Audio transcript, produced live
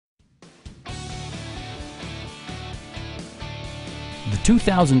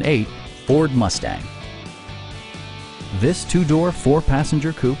2008 Ford Mustang. This two-door,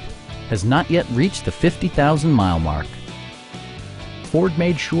 four-passenger coupe has not yet reached the 50,000-mile mark. Ford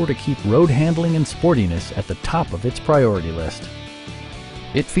made sure to keep road handling and sportiness at the top of its priority list.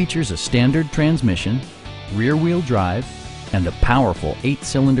 It features a standard transmission, rear-wheel drive, and a powerful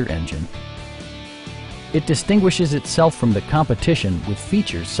 8-cylinder engine. It distinguishes itself from the competition with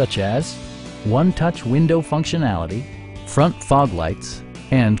features such as one-touch window functionality, front fog lights,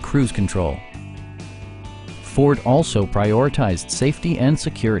 and cruise control. Ford also prioritized safety and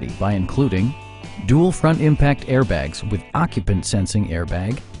security by including dual front impact airbags with occupant sensing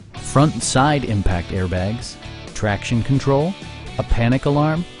airbag, front and side impact airbags, traction control, a panic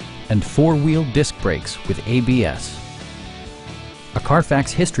alarm, and four-wheel disc brakes with ABS. A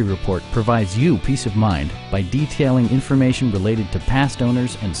Carfax history report provides you peace of mind by detailing information related to past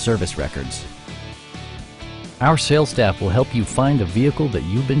owners and service records. Our sales staff will help you find a vehicle that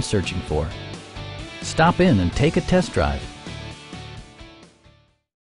you've been searching for. Stop in and take a test drive.